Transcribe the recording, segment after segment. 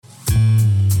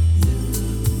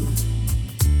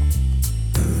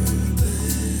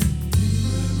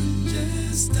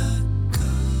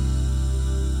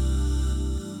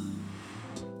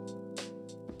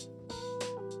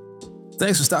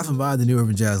Thanks for stopping by the New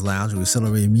Urban Jazz Lounge, where we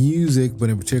celebrate music,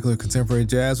 but in particular contemporary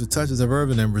jazz with touches of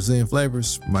urban and Brazilian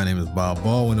flavors. My name is Bob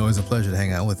Baldwin. Always a pleasure to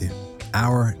hang out with you.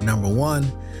 Hour number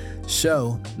 1,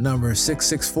 show number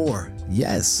 664.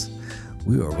 Yes,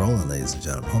 we are rolling, ladies and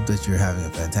gentlemen. Hope that you're having a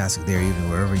fantastic day or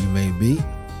evening wherever you may be.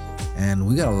 And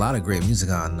we got a lot of great music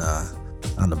on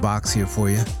the box here for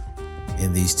you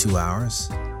in these 2 hours.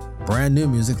 Brand new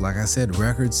music, like I said,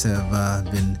 records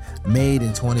have been made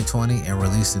in 2020 and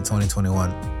released in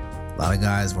 2021. A lot of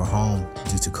guys were home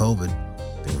due to COVID.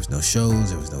 There was no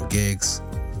shows, there was no gigs.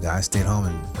 Guys stayed home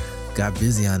and got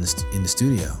busy in the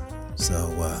studio. So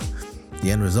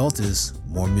the end result is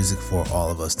more music for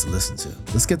all of us to listen to.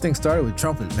 Let's get things started with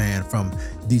trumpet man from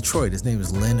Detroit. His name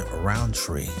is Lin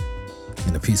Rountree,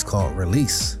 in a piece called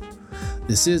Release.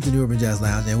 This is the New Urban Jazz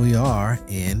Lounge, and we are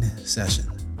in session.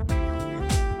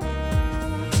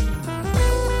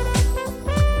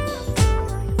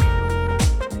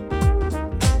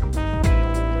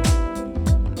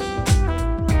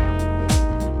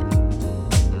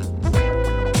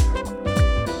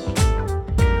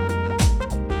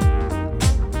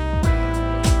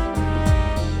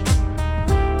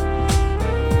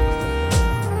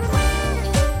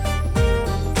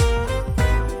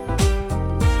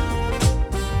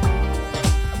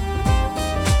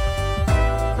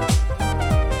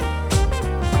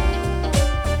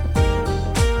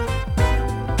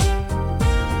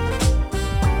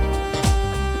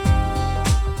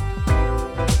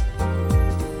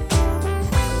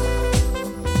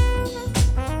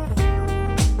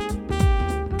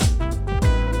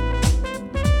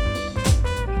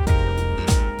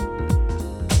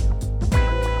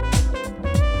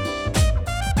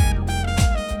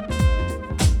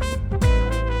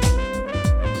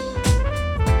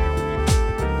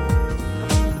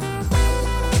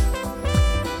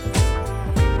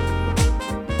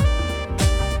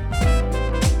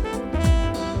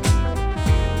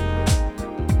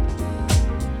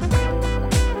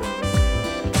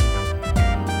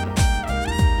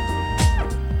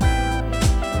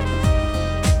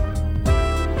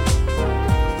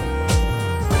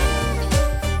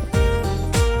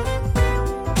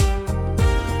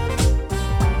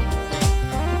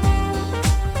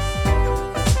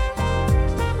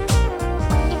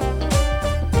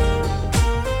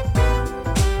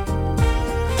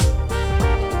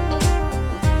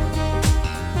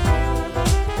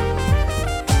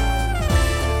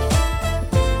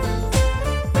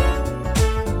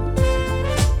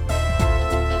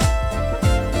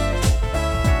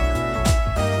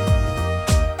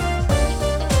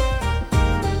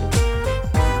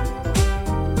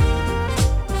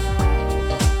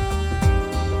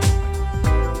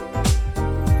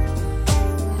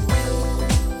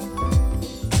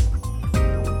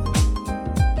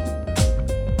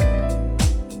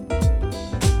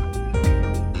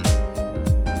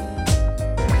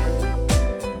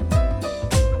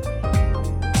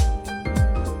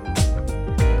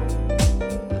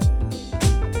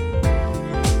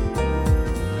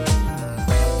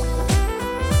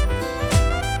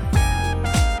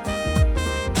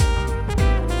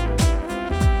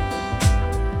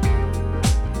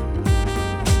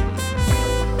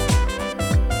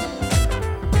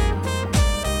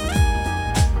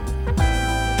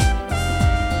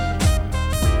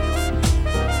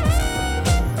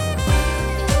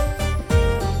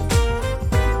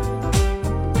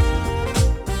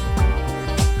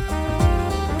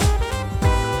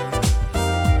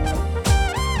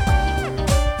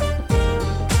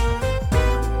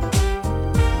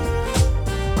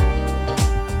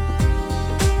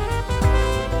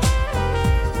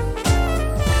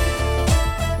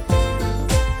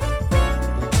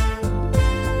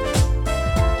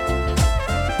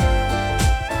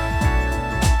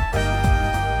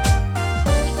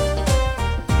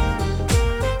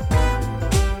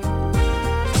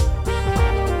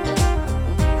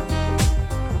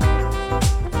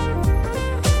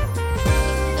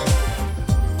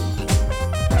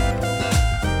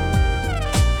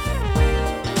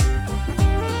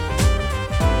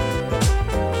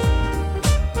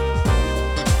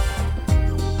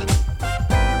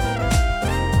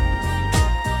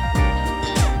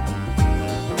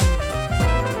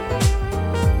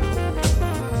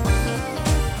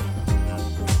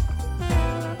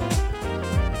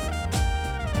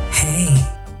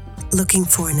 Looking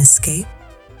for an escape?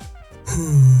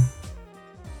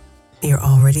 You're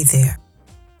already there.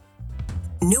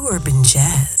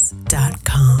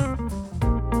 NewUrbanJazz.com.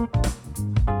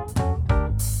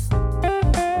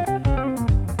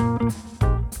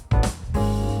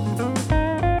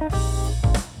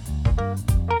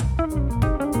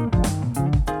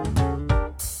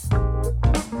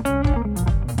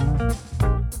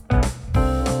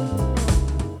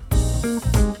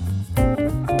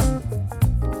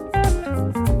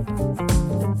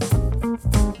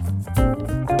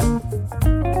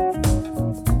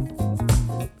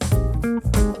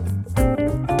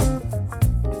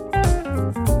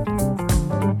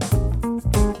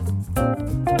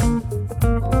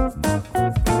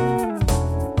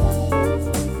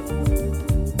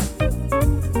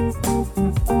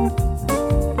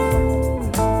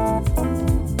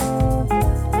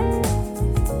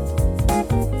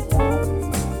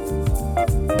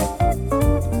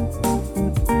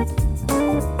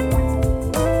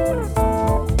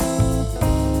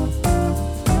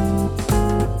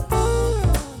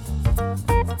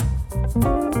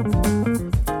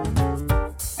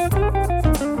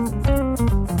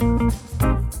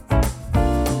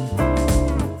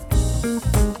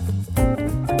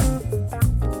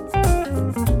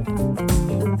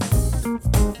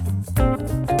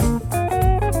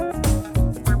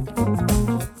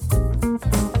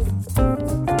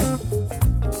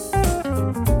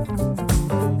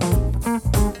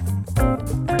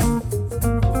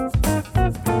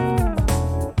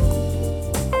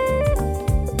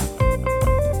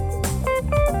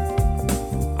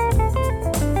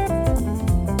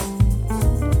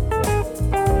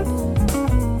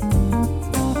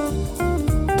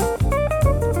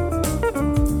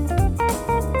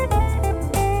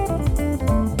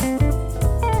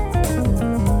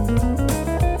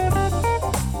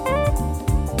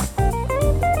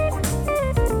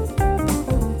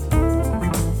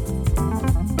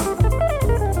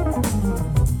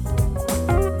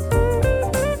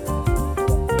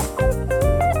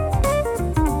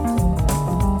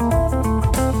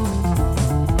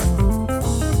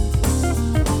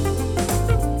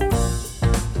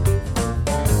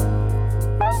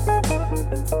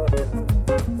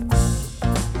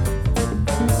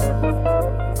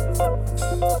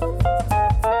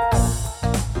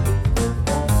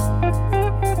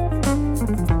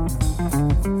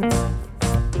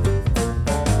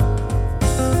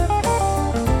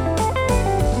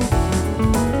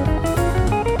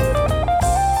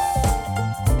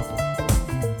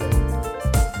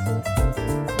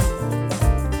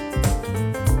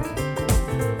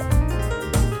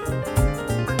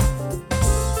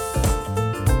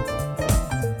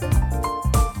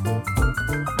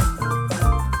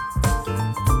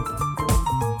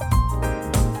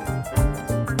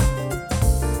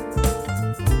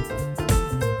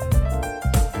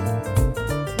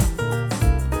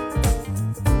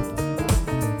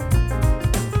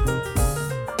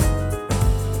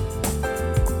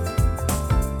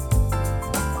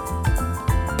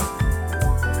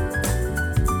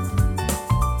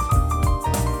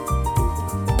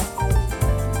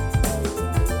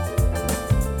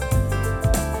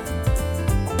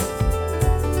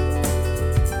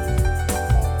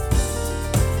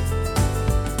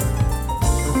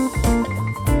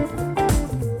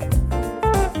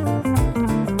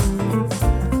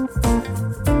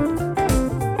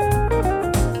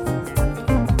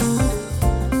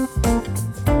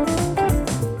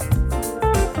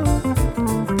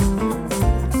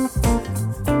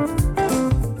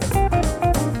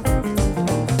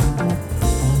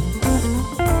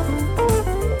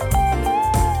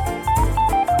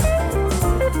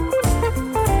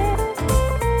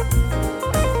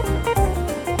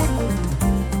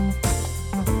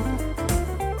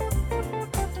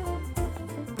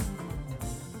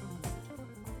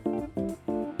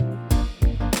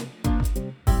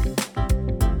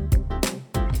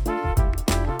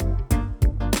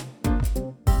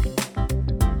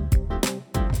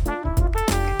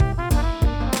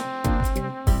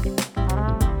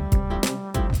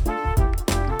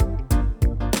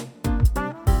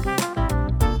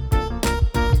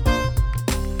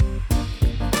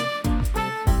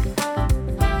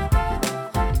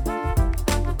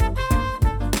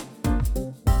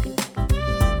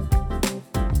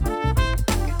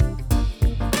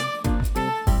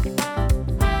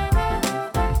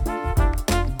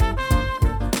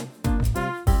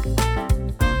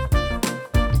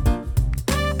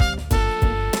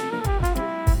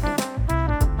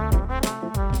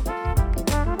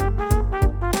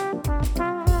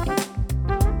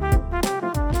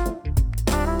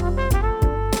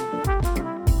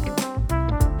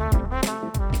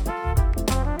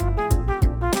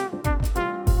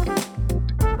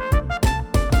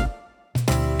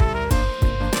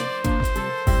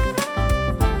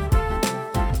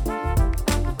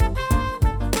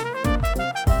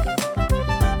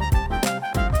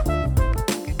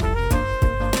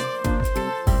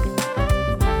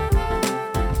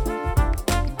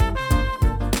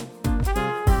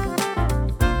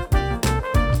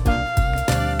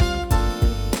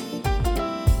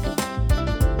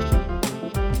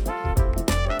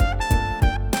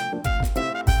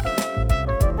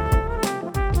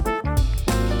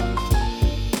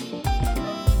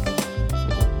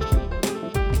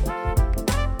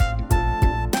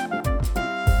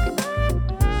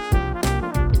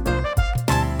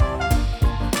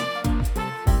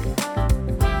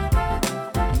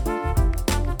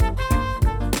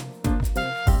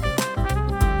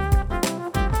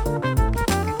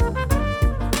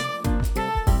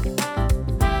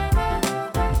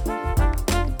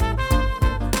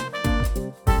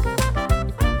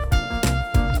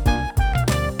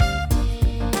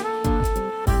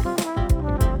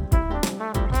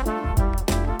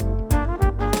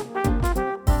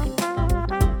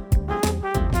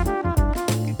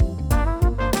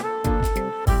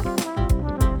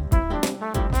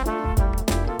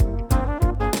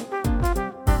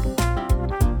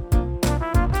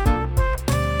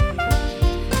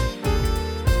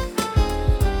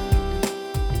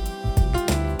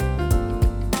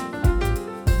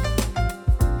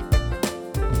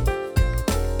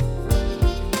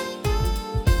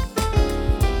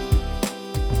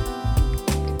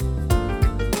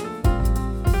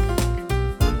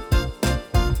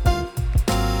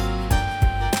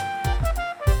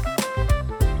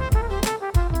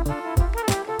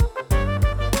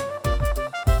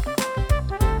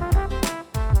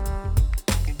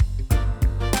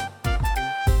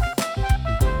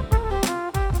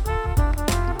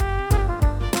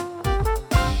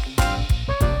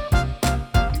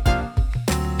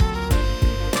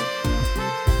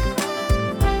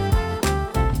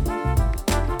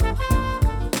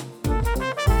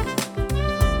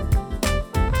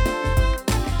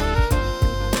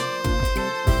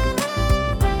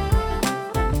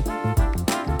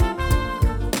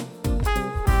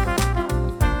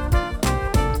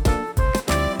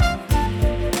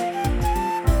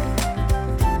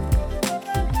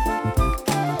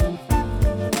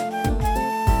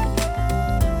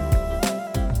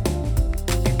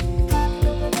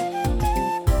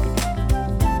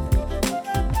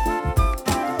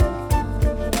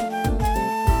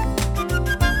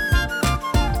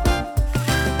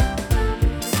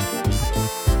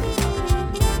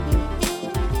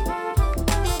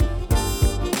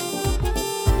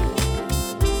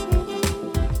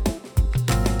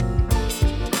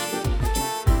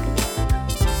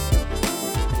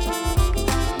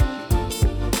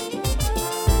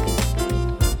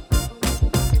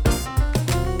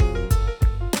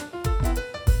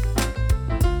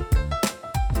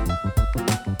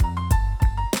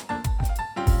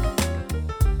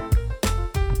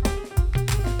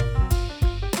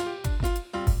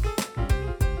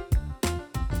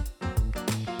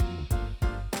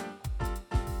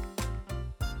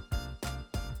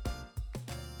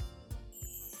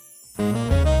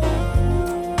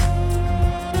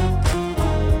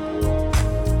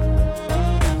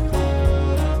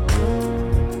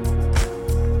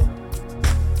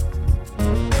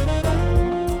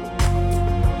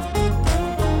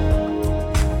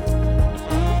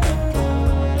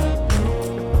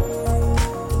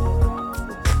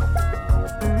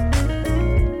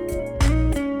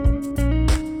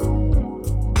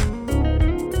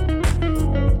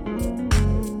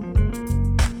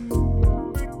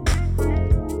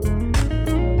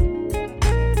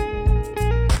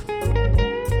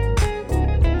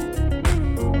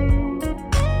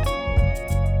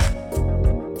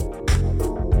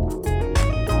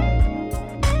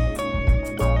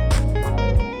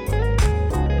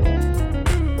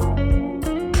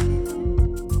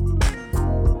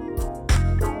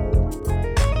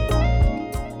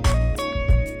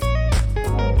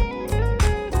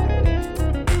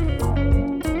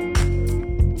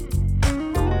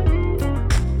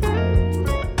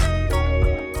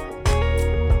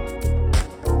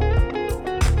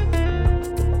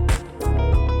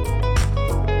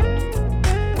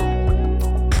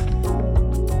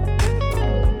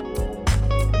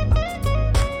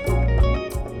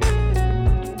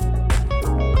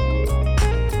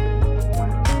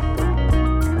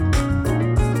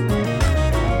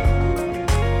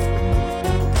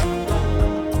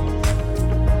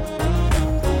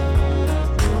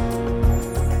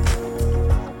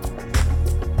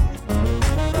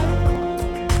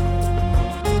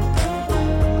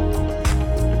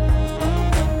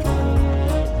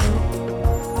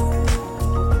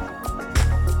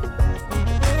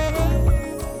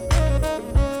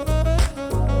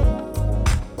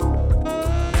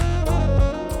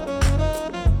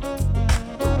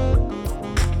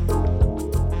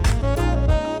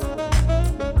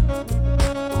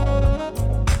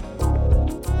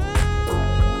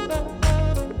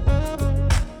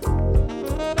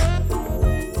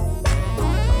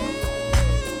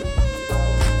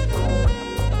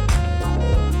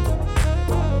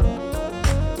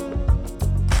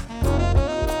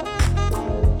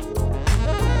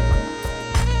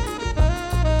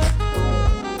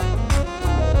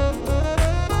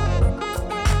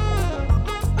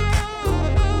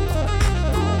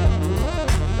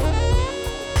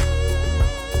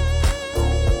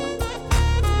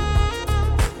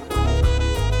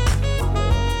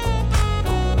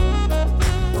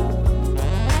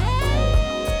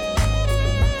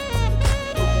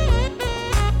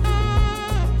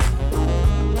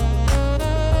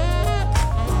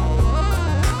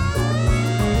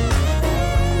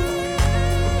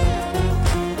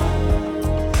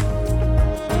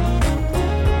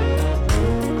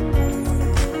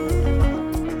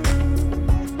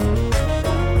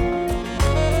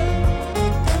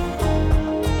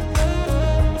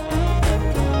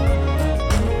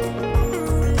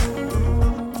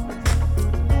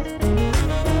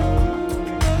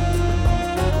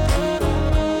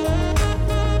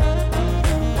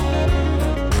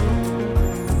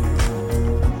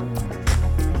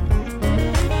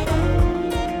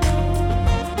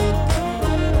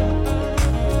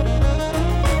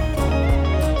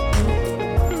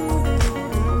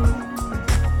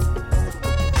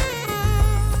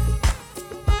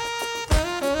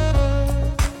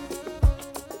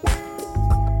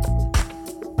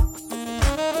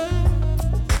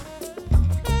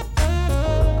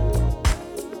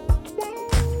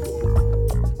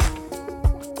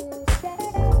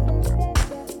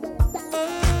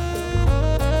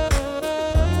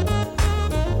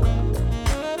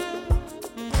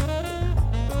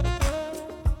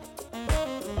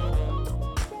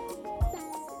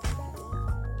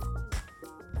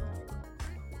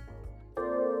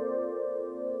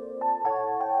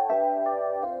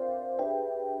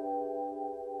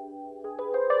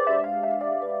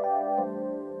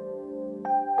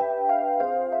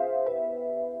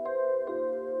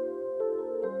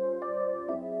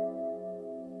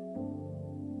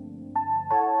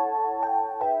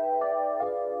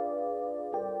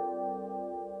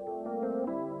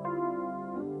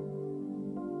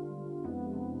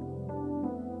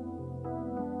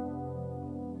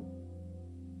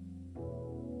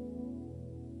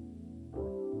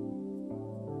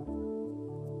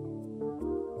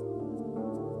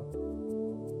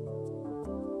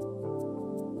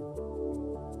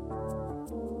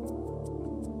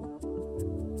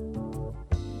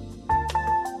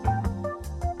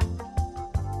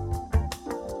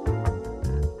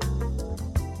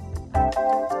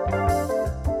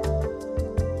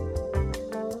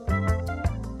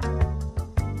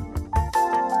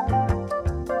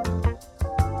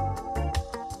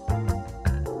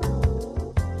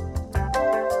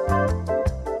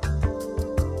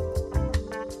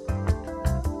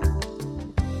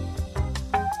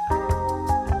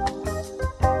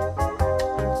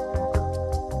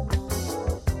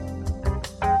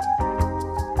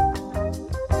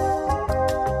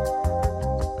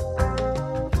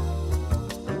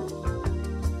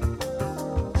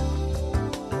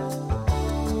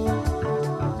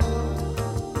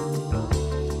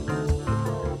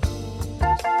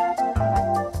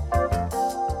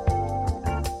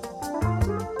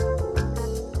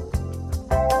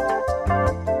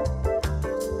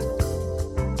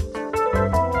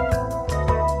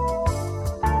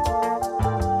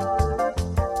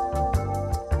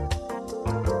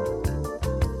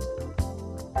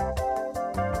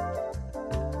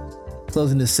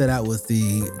 Closing this set out with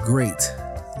the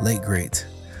late great,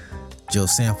 Joe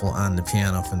Sample on the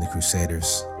piano from the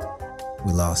Crusaders.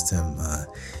 We lost him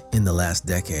in the last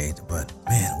decade, but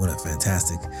man, what a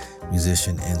fantastic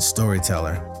musician and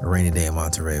storyteller. A Rainy Day in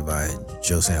Monterey by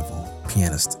Joe Sample,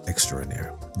 pianist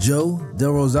extraordinaire. Joe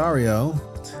Del Rosario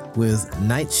with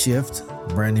Night Shift,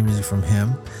 brand new music from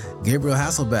him. Gabrieal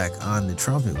Hasselbach on the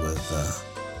trumpet with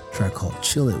a track called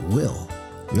Chill at Will.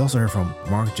 We also heard from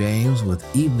Mark James with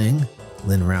Evening.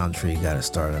 Lin Rountree got it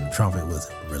started on the trumpet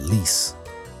with Release.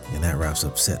 And that wraps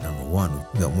up set number 1.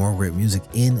 We got more great music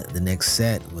in the next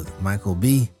set with Michael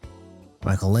B.,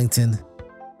 Michael Lington,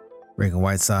 Ragan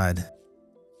Whiteside,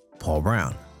 Paul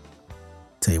Brown.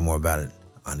 Tell you more about it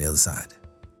on the other side.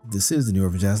 This is the New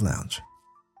Urban Jazz Lounge.